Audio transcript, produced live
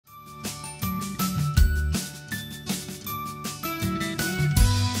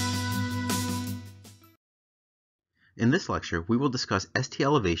In this lecture, we will discuss ST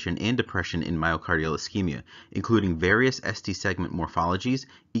elevation and depression in myocardial ischemia, including various ST segment morphologies,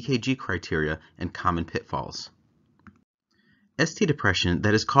 EKG criteria, and common pitfalls. ST depression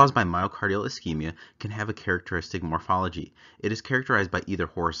that is caused by myocardial ischemia can have a characteristic morphology. It is characterized by either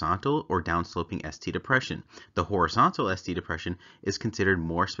horizontal or downsloping ST depression. The horizontal ST depression is considered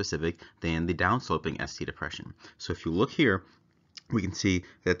more specific than the downsloping ST depression. So if you look here, we can see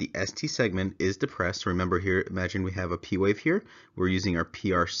that the ST segment is depressed. Remember here, imagine we have a P wave here. We're using our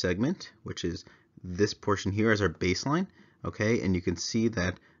PR segment, which is this portion here as our baseline, okay? And you can see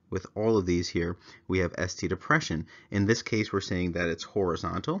that with all of these here, we have ST depression. In this case, we're saying that it's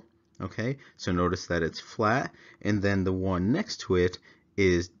horizontal, okay? So notice that it's flat, and then the one next to it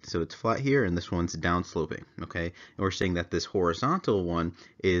is, so it's flat here, and this one's downsloping, okay? And we're saying that this horizontal one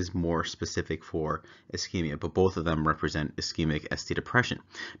is more specific for ischemia, but both of them represent ischemic ST depression.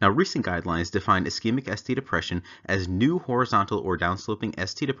 Now, recent guidelines define ischemic ST depression as new horizontal or downsloping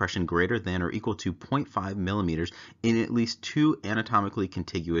ST depression greater than or equal to 0.5 millimeters in at least two anatomically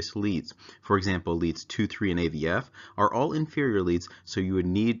contiguous leads. For example, leads 2, 3, and AVF are all inferior leads, so you would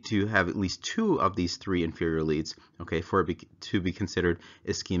need to have at least two of these three inferior leads, okay, for it to be considered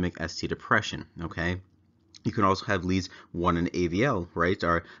ischemic ST depression, okay? You can also have leads 1 and AVL, right,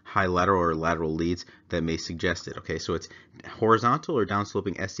 are high lateral or lateral leads that may suggest it, okay? So it's horizontal or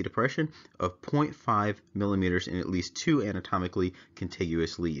downsloping ST depression of 0.5 millimeters in at least two anatomically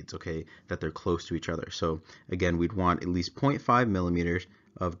contiguous leads, okay, that they're close to each other. So again, we'd want at least 0.5 millimeters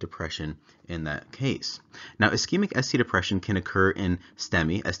of depression in that case. Now, ischemic ST depression can occur in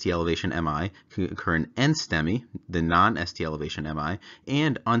STEMI, ST elevation MI, can occur in NSTEMI, the non-ST elevation MI,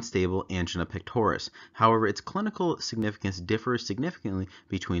 and unstable angina pectoris. However, its clinical significance differs significantly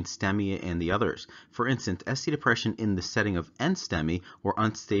between STEMI and the others. For instance, ST depression in the setting of NSTEMI or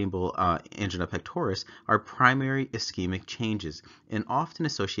unstable angina pectoris are primary ischemic changes and often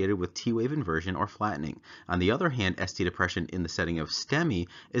associated with T-wave inversion or flattening. On the other hand, ST depression in the setting of STEMI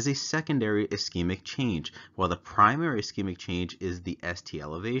is a secondary ischemic change, while the primary ischemic change is the ST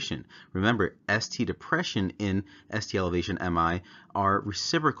elevation. Remember, ST depression in ST elevation MI are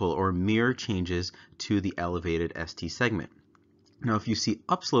reciprocal or mirror changes to the elevated ST segment. Now, if you see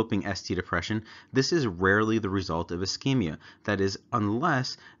upsloping ST depression, this is rarely the result of ischemia. That is,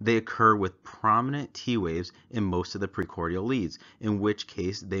 unless they occur with prominent T waves in most of the precordial leads, in which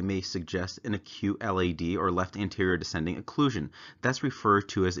case they may suggest an acute LAD or left anterior descending occlusion. That's referred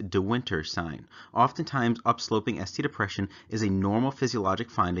to as De Winter sign. Oftentimes, upsloping ST depression is a normal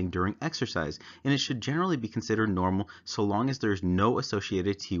physiologic finding during exercise, and it should generally be considered normal so long as there is no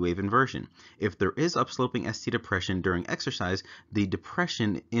associated T wave inversion. If there is upsloping ST depression during exercise, the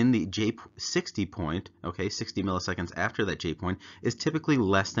depression in the J60 point, okay, 60 milliseconds after that J point, is typically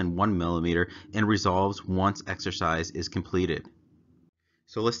less than 1 millimeter and resolves once exercise is completed.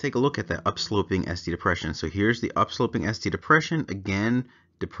 So let's take a look at that upsloping ST depression. So here's the upsloping ST depression, again,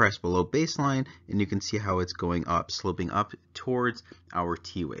 depressed below baseline, and you can see how it's going up, sloping up towards our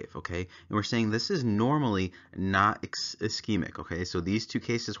T wave, okay? And we're saying this is normally not ischemic, okay? So these two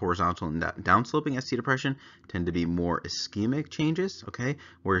cases, horizontal and downsloping ST depression, tend to be more ischemic changes, okay?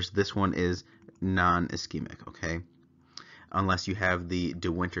 Whereas this one is non-ischemic, okay? Unless you have the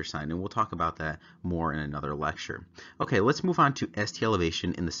De Winter sign, and we'll talk about that more in another lecture. Okay, let's move on to ST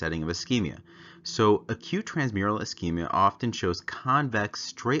elevation in the setting of ischemia. So acute transmural ischemia often shows convex,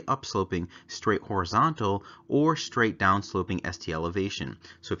 straight upsloping, straight horizontal, or straight downsloping ST elevation.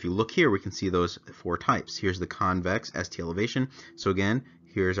 So if you look here, we can see those four types. Here's the convex ST elevation. So again,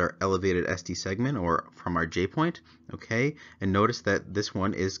 here's our elevated ST segment, or from our J point, okay? And notice that this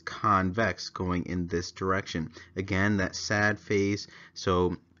one is convex, going in this direction. Again, that sad phase,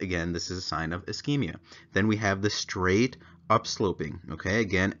 so again, this is a sign of ischemia. Then we have the straight upsloping, okay?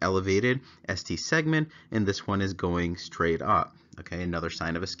 Again, elevated ST segment, and this one is going straight up, okay? Another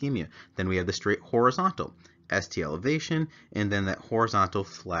sign of ischemia. Then we have the straight horizontal ST elevation, and then that horizontal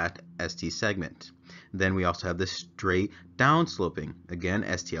flat ST segment. Then we also have the straight downsloping, again,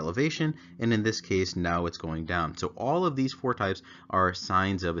 ST elevation, and in this case, now it's going down. So all of these four types are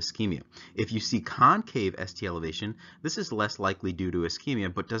signs of ischemia. If you see concave ST elevation, this is less likely due to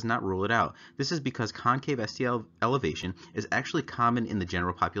ischemia, but does not rule it out. This is because concave ST elevation is actually common in the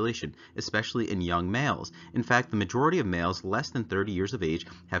general population, especially in young males. In fact, the majority of males less than 30 years of age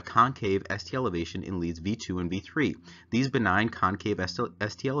have concave ST elevation in leads V2 and V3. These benign concave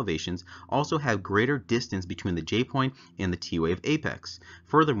ST elevations also have greater distance between the J point and the T wave apex.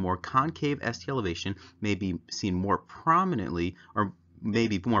 Furthermore, concave ST elevation may be seen more prominently, or may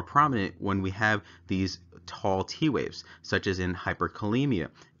be more prominent when we have these tall T waves, such as in hyperkalemia,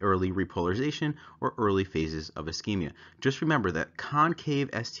 early repolarization, or early phases of ischemia. Just remember that concave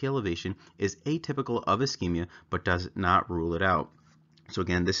ST elevation is atypical of ischemia, but does not rule it out. So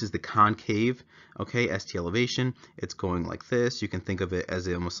again, this is the concave, okay, ST elevation. It's going like this. You can think of it as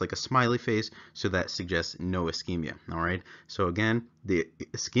almost like a smiley face, so that suggests no ischemia, all right? So again, the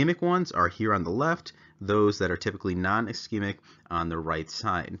ischemic ones are here on the left, those that are typically non-ischemic on the right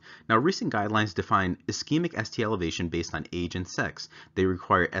side. Now, recent guidelines define ischemic ST elevation based on age and sex. They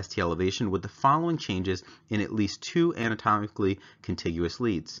require ST elevation with the following changes in at least 2 anatomically contiguous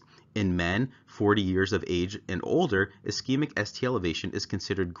leads. In men 40 years of age and older, ischemic ST elevation is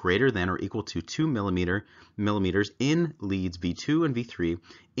considered greater than or equal to 2 millimeters in leads V2 and V3,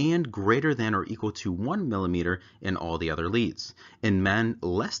 and greater than or equal to 1 millimeter in all the other leads. In men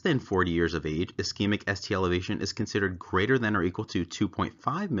less than 40 years of age, ischemic ST elevation is considered greater than or equal to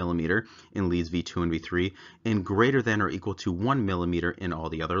 2.5 millimeter in leads V2 and V3, and greater than or equal to 1 millimeter in all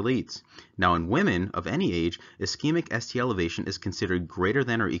the other leads. Now, in women of any age, ischemic ST elevation is considered greater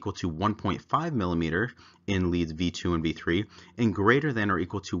than or equal to 1.5 millimeter in leads V2 and V3, and greater than or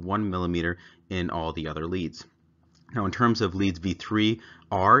equal to 1 millimeter in all the other leads. Now, in terms of leads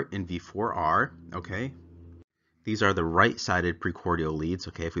V3R and V4R, okay, these are the right-sided precordial leads,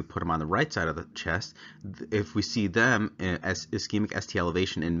 okay, if we put them on the right side of the chest. If we see them as ischemic ST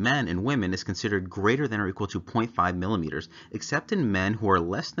elevation in men and women is considered greater than or equal to 0.5 millimeters, except in men who are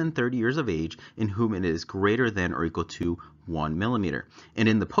less than 30 years of age, in whom it is greater than or equal to 1 millimeter. And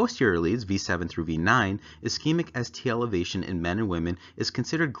in the posterior leads, V7 through V9, ischemic ST elevation in men and women is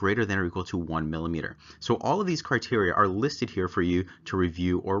considered greater than or equal to 1 millimeter. So all of these criteria are listed here for you to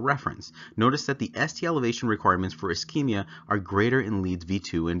review or reference. Notice that the ST elevation requirements for ischemia are greater in leads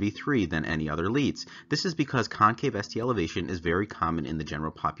V2 and V3 than any other leads. This is because concave ST elevation is very common in the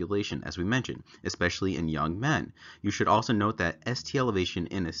general population, as we mentioned, especially in young men. You should also note that ST elevation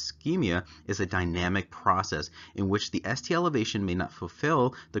in ischemia is a dynamic process in which the ST elevation may not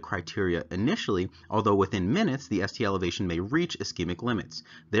fulfill the criteria initially, although within minutes the ST elevation may reach ischemic limits.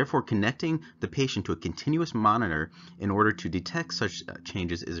 Therefore, connecting the patient to a continuous monitor in order to detect such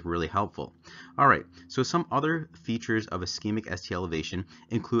changes is really helpful. All right, so some other features of ischemic ST elevation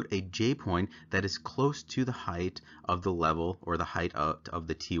include a J point that is close to the height of the level or the height of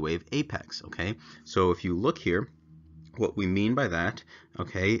the T wave apex, okay? So if you look here, what we mean by that,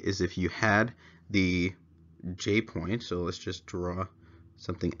 okay, is if you had the J point, so let's just draw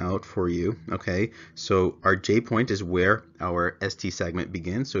something out for you, okay? So our J point is where our ST segment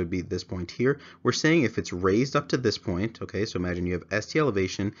begins, so it'd be this point here. We're saying if it's raised up to this point, okay, so imagine you have ST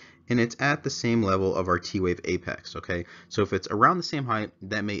elevation and it's at the same level of our T wave apex, okay? So if it's around the same height,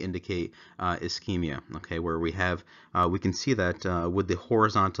 that may indicate ischemia, okay, where we have, we can see that with the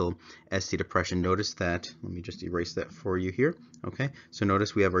horizontal ST depression. Notice that, let me just erase that for you here, okay? So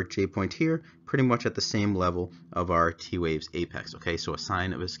notice we have our J point here, pretty much at the same level of our T wave's apex, okay? So a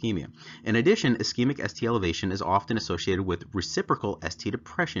sign of ischemia. In addition, ischemic ST elevation is often associated with reciprocal ST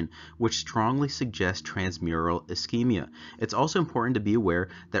depression, which strongly suggests transmural ischemia. It's also important to be aware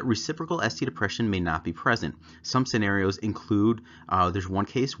that reciprocal ST depression may not be present. Some scenarios include, there's one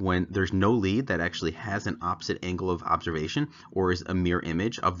case when there's no lead that actually has an opposite angle of observation or is a mirror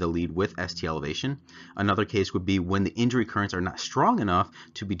image of the lead with ST elevation. Another case would be when the injury currents are not strong enough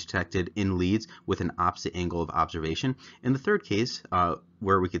to be detected in leads with an opposite angle of observation. And the third case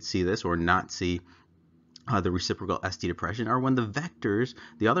where we could see this or not see the reciprocal ST depression are when the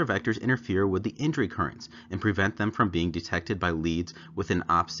other vectors interfere with the injury currents and prevent them from being detected by leads with an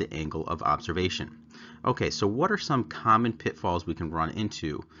opposite angle of observation. Okay, so what are some common pitfalls we can run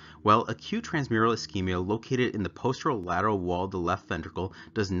into? Well, acute transmural ischemia located in the posterolateral wall of the left ventricle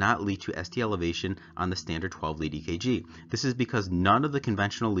does not lead to ST elevation on the standard 12-lead EKG. This is because none of the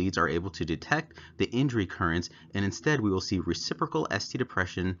conventional leads are able to detect the injury currents, and instead we will see reciprocal ST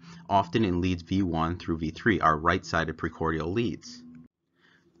depression often in leads V1 through V3, our right-sided precordial leads.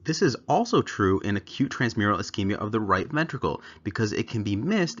 This is also true in acute transmural ischemia of the right ventricle because it can be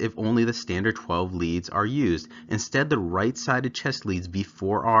missed if only the standard 12 leads are used. Instead, the right-sided chest leads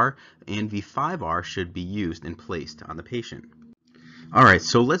V4R and V5R should be used and placed on the patient. All right,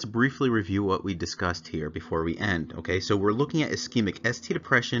 so let's briefly review what we discussed here before we end. Okay, so we're looking at ischemic ST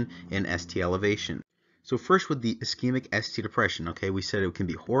depression and ST elevation. So first with the ischemic ST depression, okay, we said it can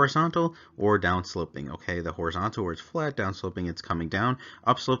be horizontal or downsloping, okay? The horizontal where it's flat, downsloping it's coming down,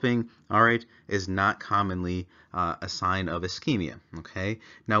 upsloping, all right, is not commonly a sign of ischemia, okay?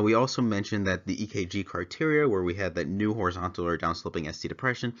 Now we also mentioned that the EKG criteria where we had that new horizontal or downsloping ST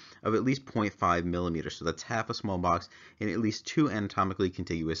depression of at least 0.5 millimeters, so that's half a small box and at least 2 anatomically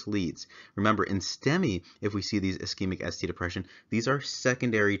contiguous leads. Remember, in STEMI, if we see these ischemic ST depression, these are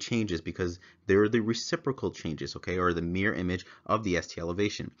secondary changes because they're the reciprocal changes, okay, or the mirror image of the ST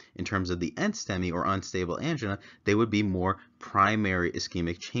elevation. In terms of the NSTEMI or unstable angina, they would be more primary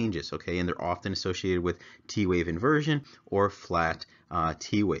ischemic changes, okay, and they're often associated with T-wave inversion or flat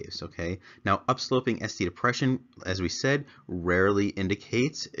T waves, okay? Now, upsloping ST depression, as we said, rarely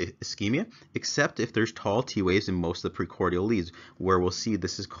indicates ischemia, except if there's tall T waves in most of the precordial leads, where we'll see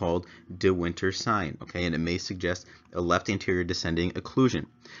this is called De Winter sign, okay? And it may suggest a left anterior descending occlusion.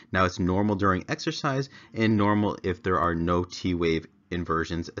 Now, it's normal during exercise and normal if there are no T wave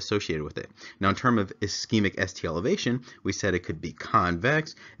inversions associated with it. Now, in terms of ischemic ST elevation, we said it could be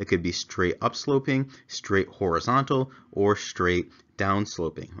convex, it could be straight upsloping, straight horizontal, or straight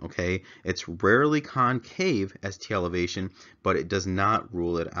downsloping, okay? It's rarely concave ST elevation, but it does not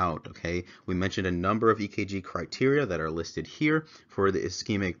rule it out, okay? We mentioned a number of EKG criteria that are listed here for the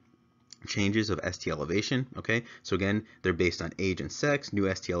ischemic changes of ST elevation, okay? So again, they're based on age and sex,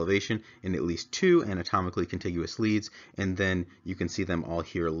 new ST elevation, and at least 2 anatomically contiguous leads, and then you can see them all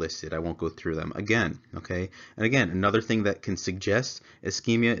here listed. I won't go through them again, okay? And again, another thing that can suggest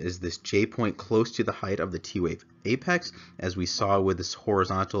ischemia is this J point close to the height of the T-wave apex, as we saw with this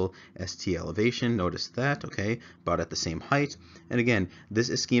horizontal ST elevation. Notice that, okay, about at the same height. And again, this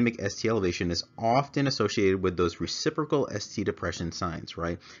ischemic ST elevation is often associated with those reciprocal ST depression signs,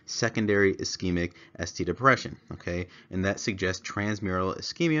 right? Secondary ischemic ST depression, okay? And that suggests transmural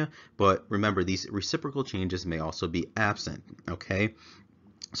ischemia, but remember, these reciprocal changes may also be absent, okay?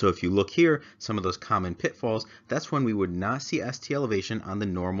 So if you look here, some of those common pitfalls, that's when we would not see ST elevation on the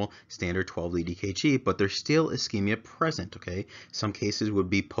normal standard 12-lead EKG, but there's still ischemia present, okay? Some cases would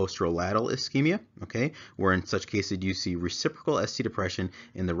be posterolateral ischemia, okay? Where in such cases you see reciprocal ST depression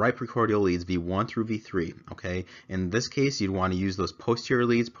in the right precordial leads V1 through V3, okay? In this case, you'd want to use those posterior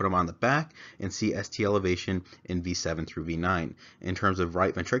leads, put them on the back, and see ST elevation in V7 through V9. In terms of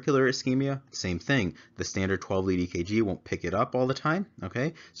right ventricular ischemia, same thing. The standard 12-lead EKG won't pick it up all the time,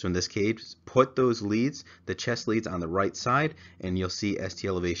 okay? So in this case, put those leads, the chest leads, on the right side, and you'll see ST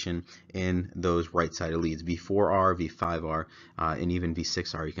elevation in those right-sided leads, V4R, V5R, and even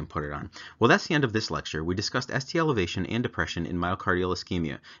V6R you can put it on. Well, that's the end of this lecture. We discussed ST elevation and depression in myocardial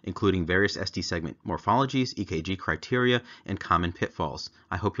ischemia, including various ST segment morphologies, EKG criteria, and common pitfalls.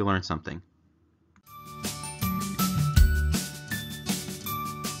 I hope you learned something.